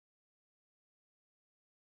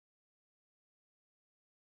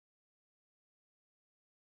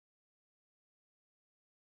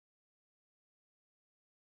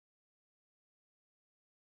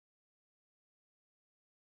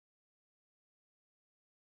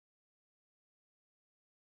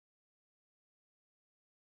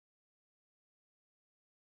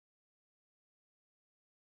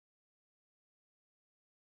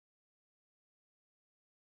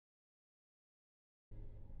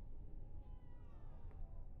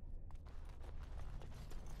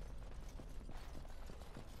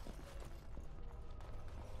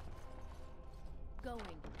going.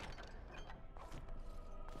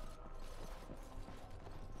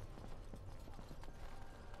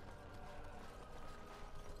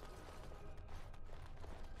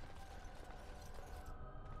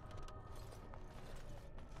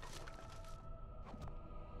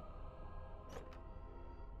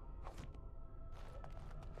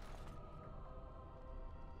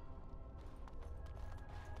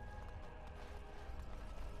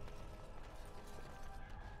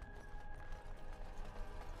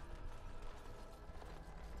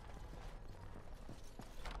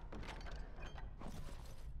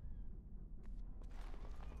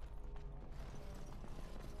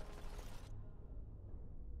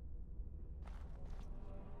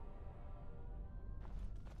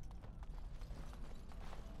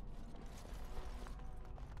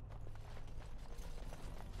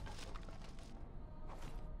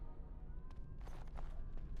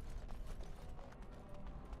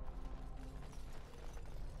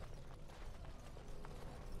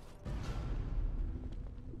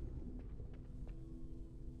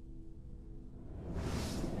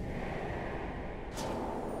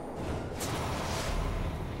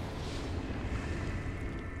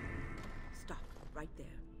 Right there.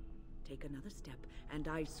 Take another step, and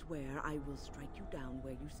I swear I will strike you down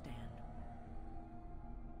where you stand.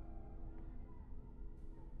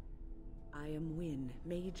 I am Wynne,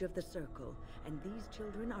 Mage of the Circle, and these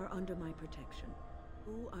children are under my protection.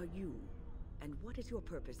 Who are you, and what is your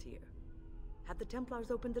purpose here? Have the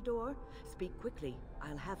Templars opened the door? Speak quickly.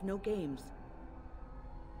 I'll have no games.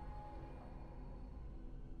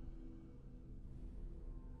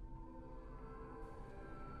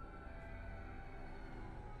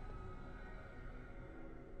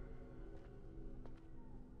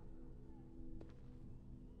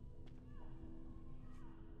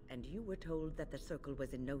 And you were told that the Circle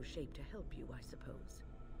was in no shape to help you, I suppose.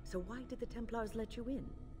 So why did the Templars let you in?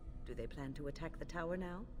 Do they plan to attack the tower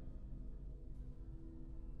now?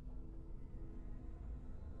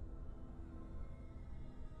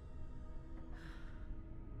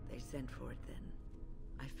 They sent for it then.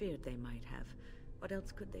 I feared they might have. What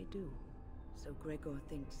else could they do? So Gregor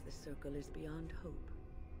thinks the Circle is beyond hope.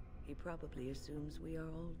 He probably assumes we are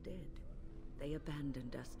all dead. They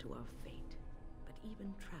abandoned us to our fate.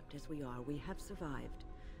 Even trapped as we are, we have survived.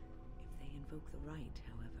 If they invoke the right,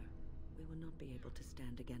 however, we will not be able to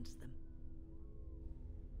stand against them.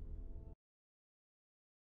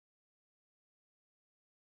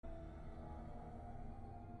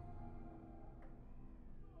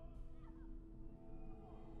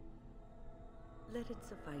 Let it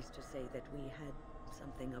suffice to say that we had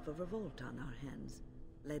something of a revolt on our hands,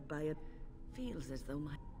 led by a... Feels as though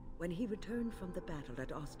my... When he returned from the battle at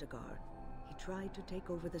Ostagar, he tried to take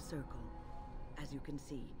over the Circle. As you can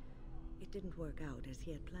see, it didn't work out as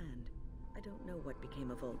he had planned. I don't know what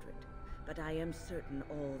became of Uldred, but I am certain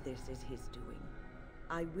all this is his doing.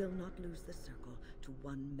 I will not lose the Circle to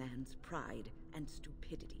one man's pride and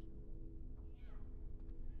stupidity.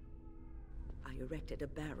 I erected a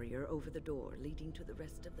barrier over the door leading to the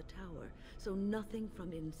rest of the tower, so nothing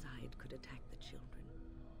from inside could attack the children.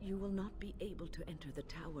 You will not be able to enter the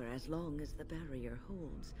tower as long as the barrier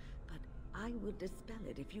holds, but I will dispel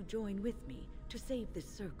it if you join with me to save this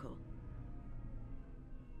Circle.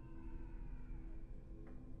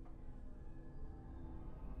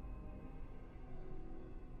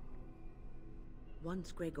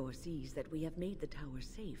 Once Gregor sees that we have made the tower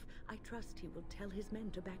safe, I trust he will tell his men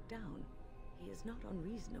to back down. He is not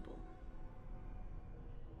unreasonable.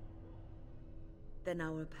 Then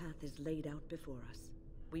our path is laid out before us.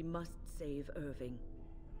 We must save Irving.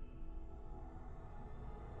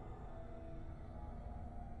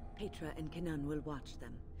 Petra and Kenan will watch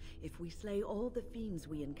them. If we slay all the fiends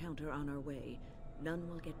we encounter on our way, none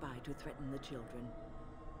will get by to threaten the children.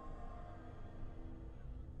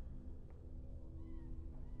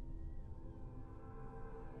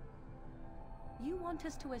 You want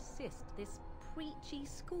us to assist this preachy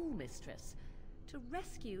schoolmistress to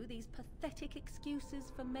rescue these pathetic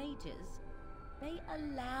excuses for mages? They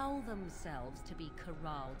allow themselves to be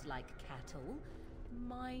corralled like cattle,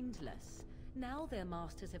 mindless. Now their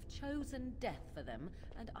masters have chosen death for them,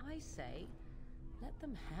 and I say, let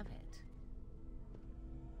them have it.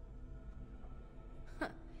 Huh.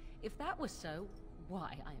 If that was so,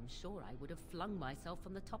 why, I am sure I would have flung myself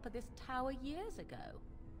from the top of this tower years ago.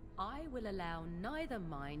 I will allow neither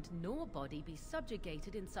mind nor body be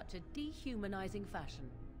subjugated in such a dehumanizing fashion.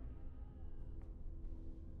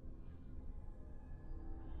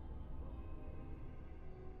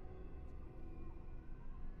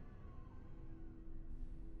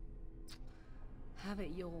 Have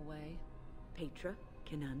it your way. Petra,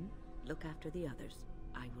 Kenan, Look after the others.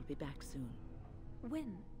 I will be back soon.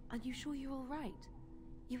 Wynne, are you sure you're all right?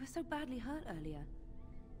 You were so badly hurt earlier.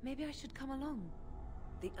 Maybe I should come along.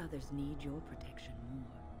 The others need your protection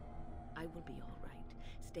more. I will be all right.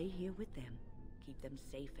 Stay here with them. Keep them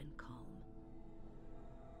safe and calm.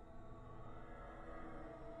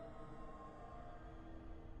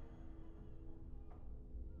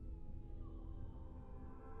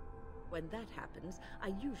 When that happens,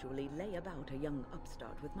 I usually lay about a young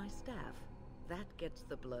upstart with my staff. That gets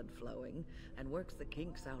the blood flowing and works the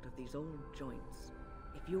kinks out of these old joints.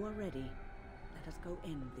 If you are ready, let us go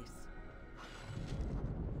end this.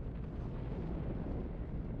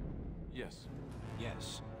 Yes.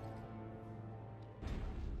 Yes.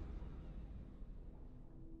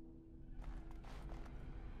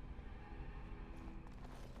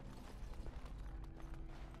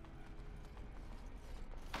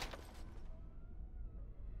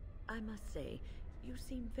 I must say, you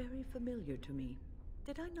seem very familiar to me.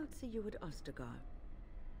 Did I not see you at Ostagar?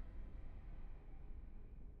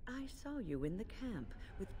 I saw you in the camp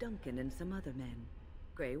with Duncan and some other men.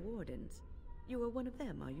 Grey Wardens. You are one of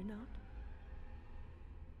them, are you not?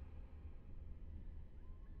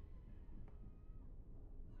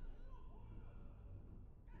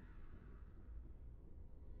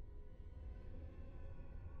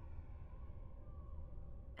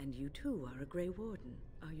 And you too are a Grey Warden,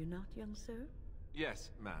 are you not, young sir? Yes,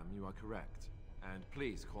 ma'am, you are correct. And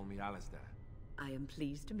please call me Alistair. I am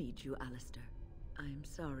pleased to meet you, Alistair. I am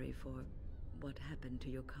sorry for what happened to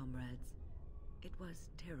your comrades. It was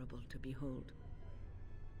terrible to behold.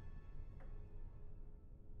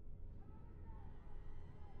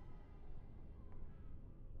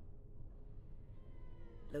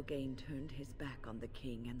 Loghain turned his back on the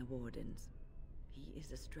king and the wardens. He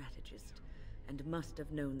is a strategist, and must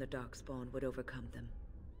have known the Darkspawn would overcome them.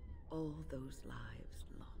 All those lives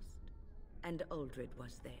lost. And Uldred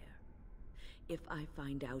was there. If I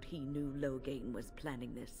find out he knew Loghain was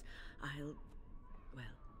planning this, well,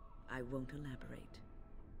 I won't elaborate.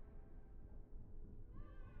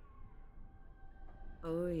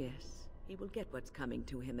 Oh yes, he will get what's coming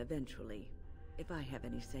to him eventually. If I have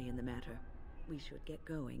any say in the matter, we should get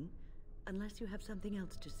going, unless you have something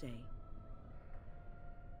else to say.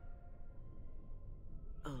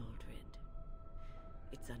 Uldred.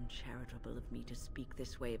 It's uncharitable of me to speak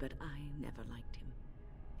this way, but I never liked him.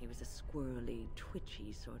 He was a squirrely,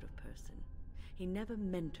 twitchy sort of person. He never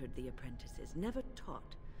mentored the apprentices, never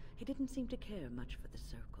taught. He didn't seem to care much for the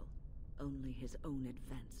Circle, only his own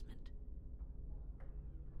advancement.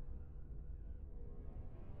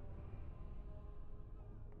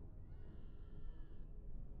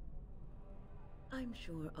 I'm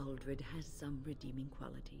sure Uldred has some redeeming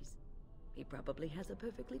qualities. He probably has a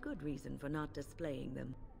perfectly good reason for not displaying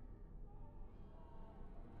them.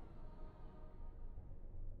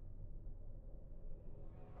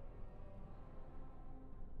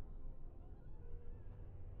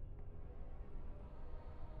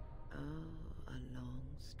 Oh, a long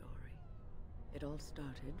story. It all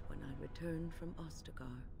started when I returned from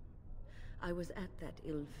Ostagar. I was at that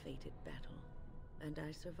ill-fated battle, and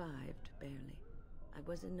I survived, barely. I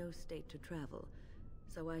was in no state to travel,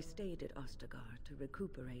 so I stayed at Ostagar to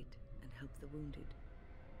recuperate and help the wounded.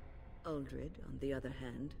 Uldred, on the other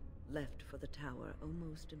hand, left for the tower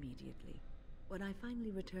almost immediately. When I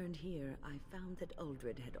finally returned here, I found that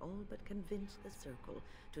Uldred had all but convinced the Circle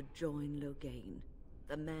to join Loghain,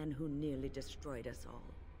 the man who nearly destroyed us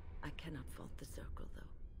all. I cannot fault the Circle,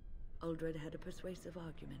 though. Uldred had a persuasive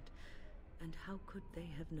argument, and how could they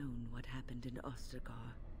have known what happened in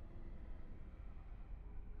Ostagar?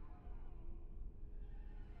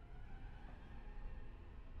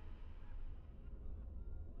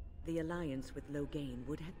 The alliance with Loghain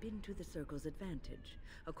would have been to the Circle's advantage.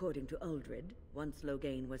 According to Uldred, once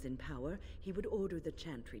Loghain was in power, he would order the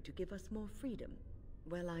Chantry to give us more freedom.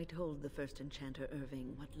 Well, I told the first Enchanter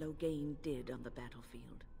Irving what Loghain did on the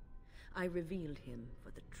battlefield. I revealed him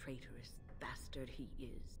for the traitorous bastard he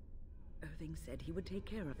is. Irving said he would take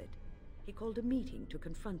care of it. He called a meeting to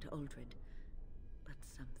confront Uldred. But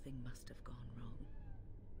something must have gone wrong.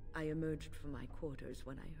 I emerged from my quarters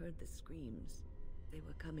when I heard the screams. They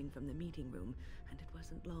were coming from the meeting room, and it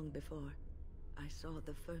wasn't long before I saw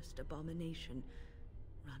the first abomination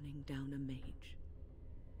running down a mage.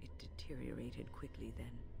 It deteriorated quickly then.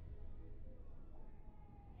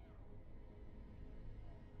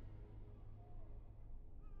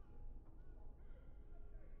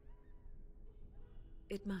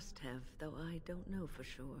 It must have, though I don't know for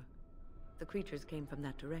sure. The creatures came from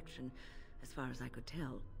that direction, as far as I could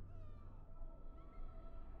tell.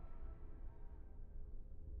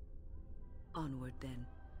 Onward, then.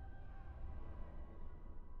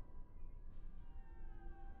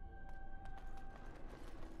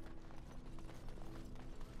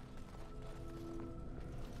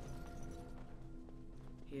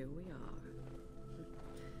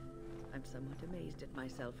 somewhat amazed at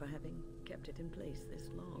myself for having kept it in place this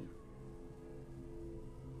long.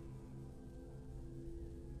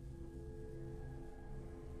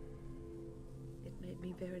 It made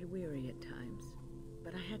me very weary at times,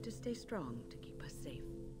 but I had to stay strong to keep us safe.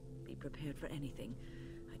 Be prepared for anything.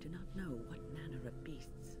 I do not know what manner of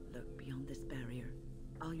beasts lurk beyond this barrier.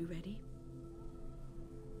 Are you ready?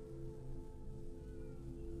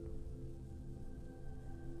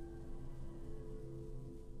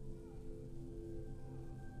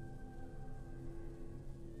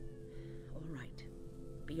 All right.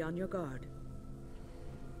 Be on your guard.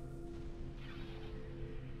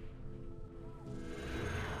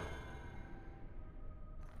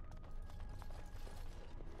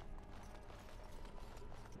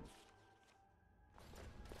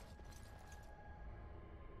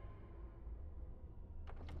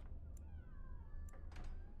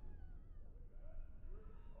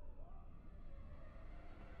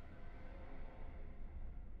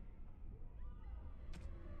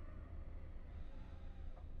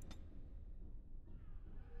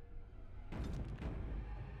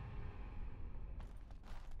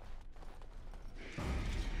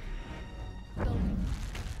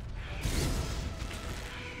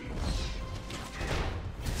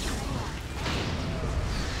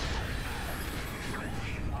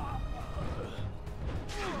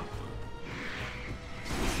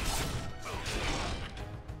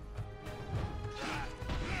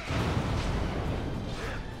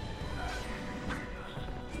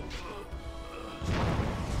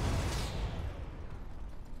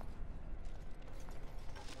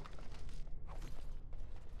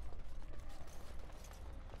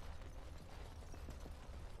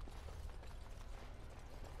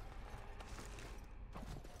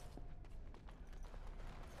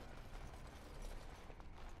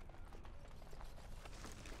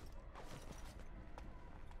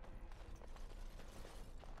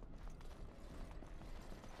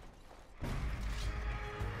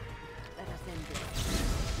 Let us end this.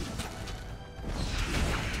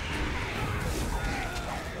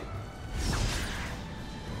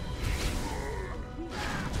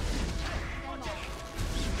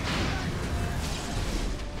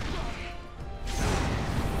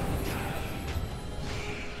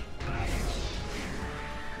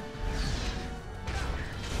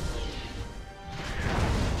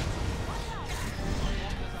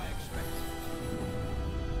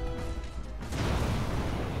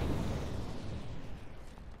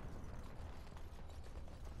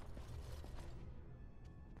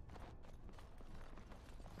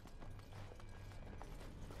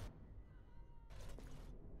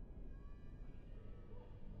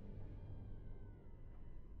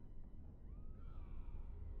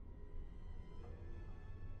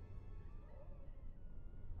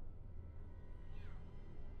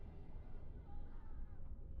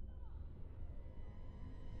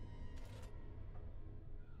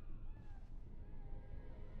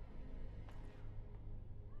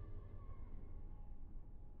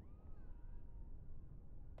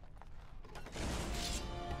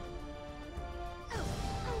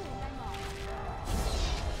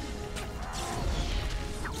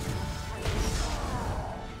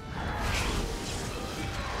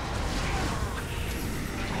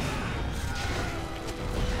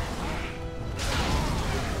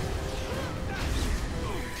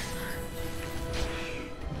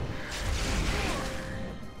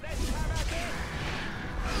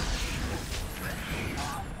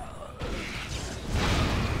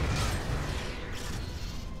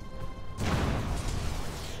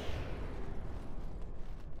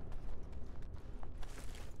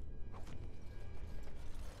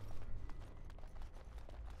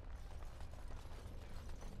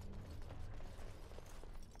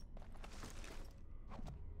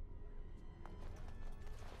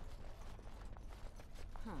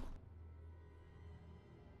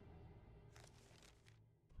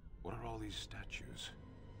 What are all these statues?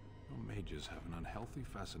 No mages have an unhealthy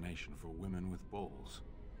fascination for women with bowls.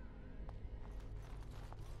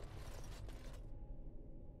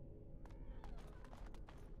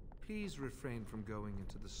 Please refrain from going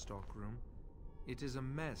into the stockroom. It is a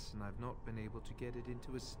mess, and I've not been able to get it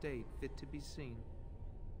into a state fit to be seen.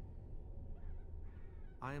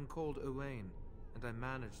 I am called Wynne, and I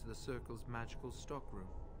manage the Circle's magical stockroom.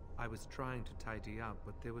 I was trying to tidy up,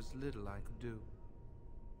 but there was little I could do.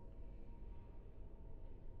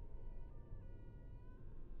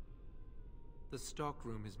 The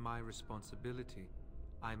stockroom is my responsibility.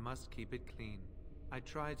 I must keep it clean. I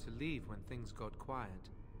tried to leave when things got quiet.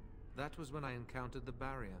 That was when I encountered the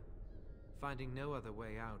barrier. Finding no other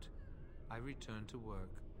way out, I returned to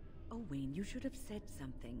work. Oh, Wayne, you should have said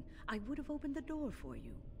something. I would have opened the door for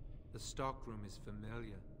you. The stockroom is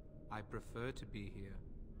familiar. I prefer to be here.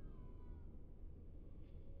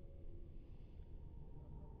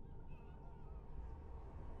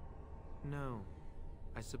 No.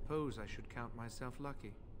 I suppose I should count myself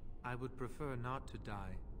lucky. I would prefer not to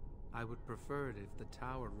die. I would prefer it if the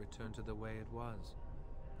tower returned to the way it was.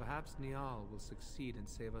 Perhaps Niall will succeed and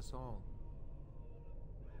save us all.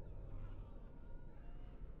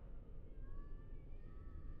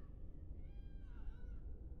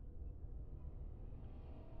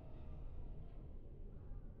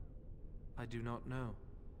 I do not know,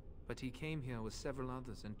 but he came here with several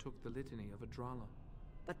others and took the litany of Adrala.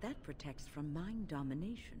 But that protects from mind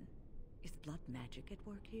domination. Is blood magic at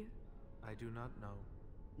work here? I do not know.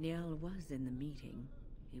 Niall was in the meeting.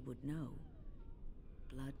 He would know.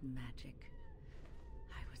 Blood magic.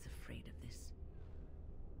 I was afraid of this.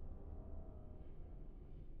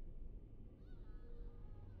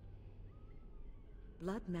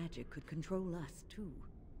 Blood magic could control us, too.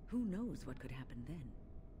 Who knows what could happen then?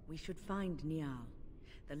 We should find Niall.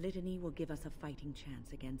 The litany will give us a fighting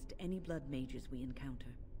chance against any blood mages we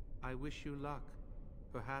encounter. I wish you luck.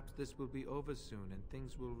 Perhaps this will be over soon and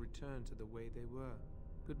things will return to the way they were.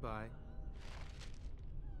 Goodbye.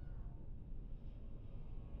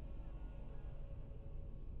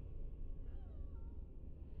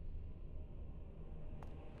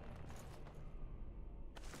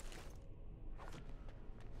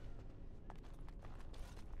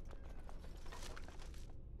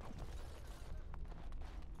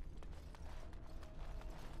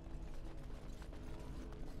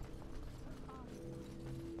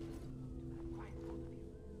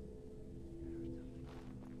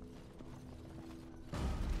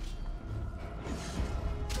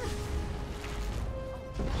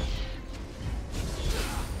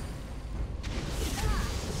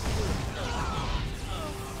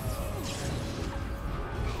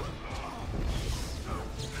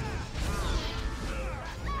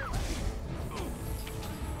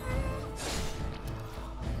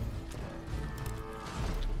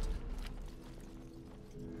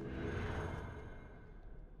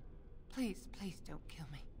 Please, please don't kill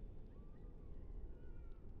me.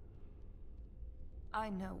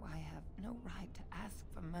 I know I have no right to ask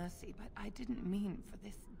for mercy, but I didn't mean for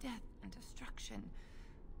this death and destruction.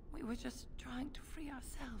 We were just trying to free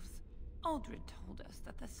ourselves. Aldred told us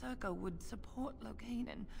that the Circle would support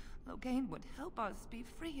Loghain, and Loghain would help us be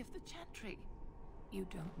free of the Chantry. You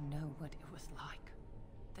don't know what it was like.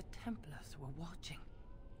 The Templars were watching.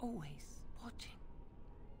 Always watching.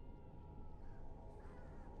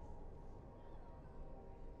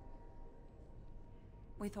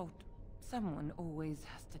 We thought someone always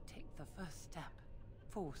has to take the first step.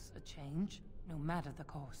 Force a change, no matter the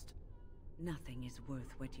cost. Nothing is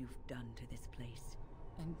worth what you've done to this place.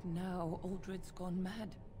 And now Aldred's gone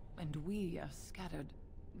mad, and we are scattered,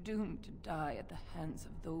 doomed to die at the hands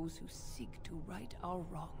of those who seek to right our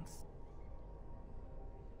wrongs.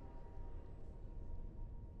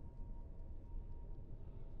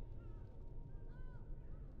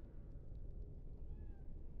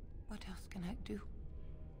 What else can I do?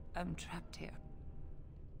 I'm trapped here.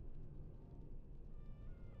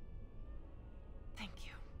 Thank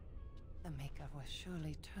you. The Maker will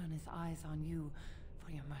surely turn his eyes on you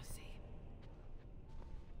for your mercy.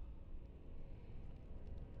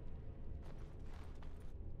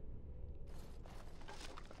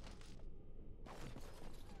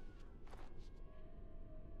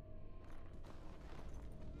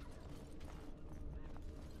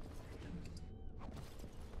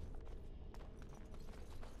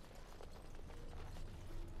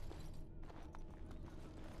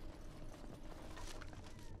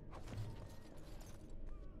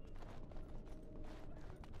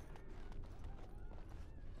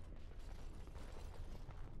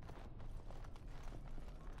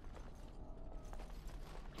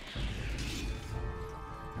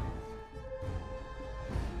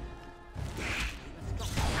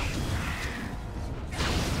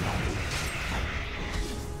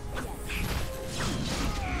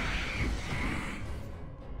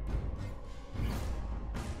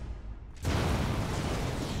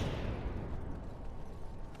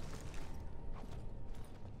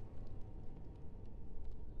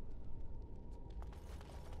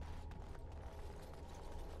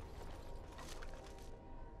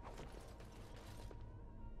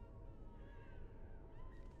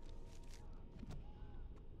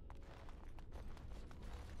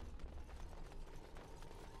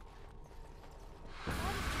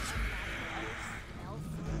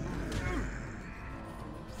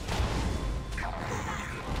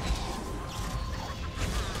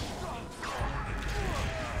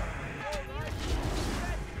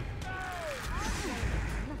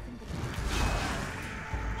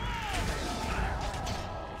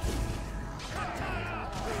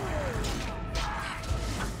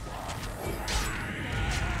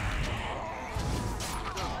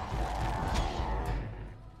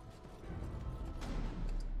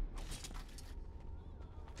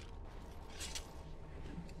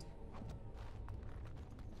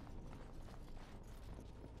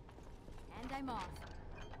 I'm off.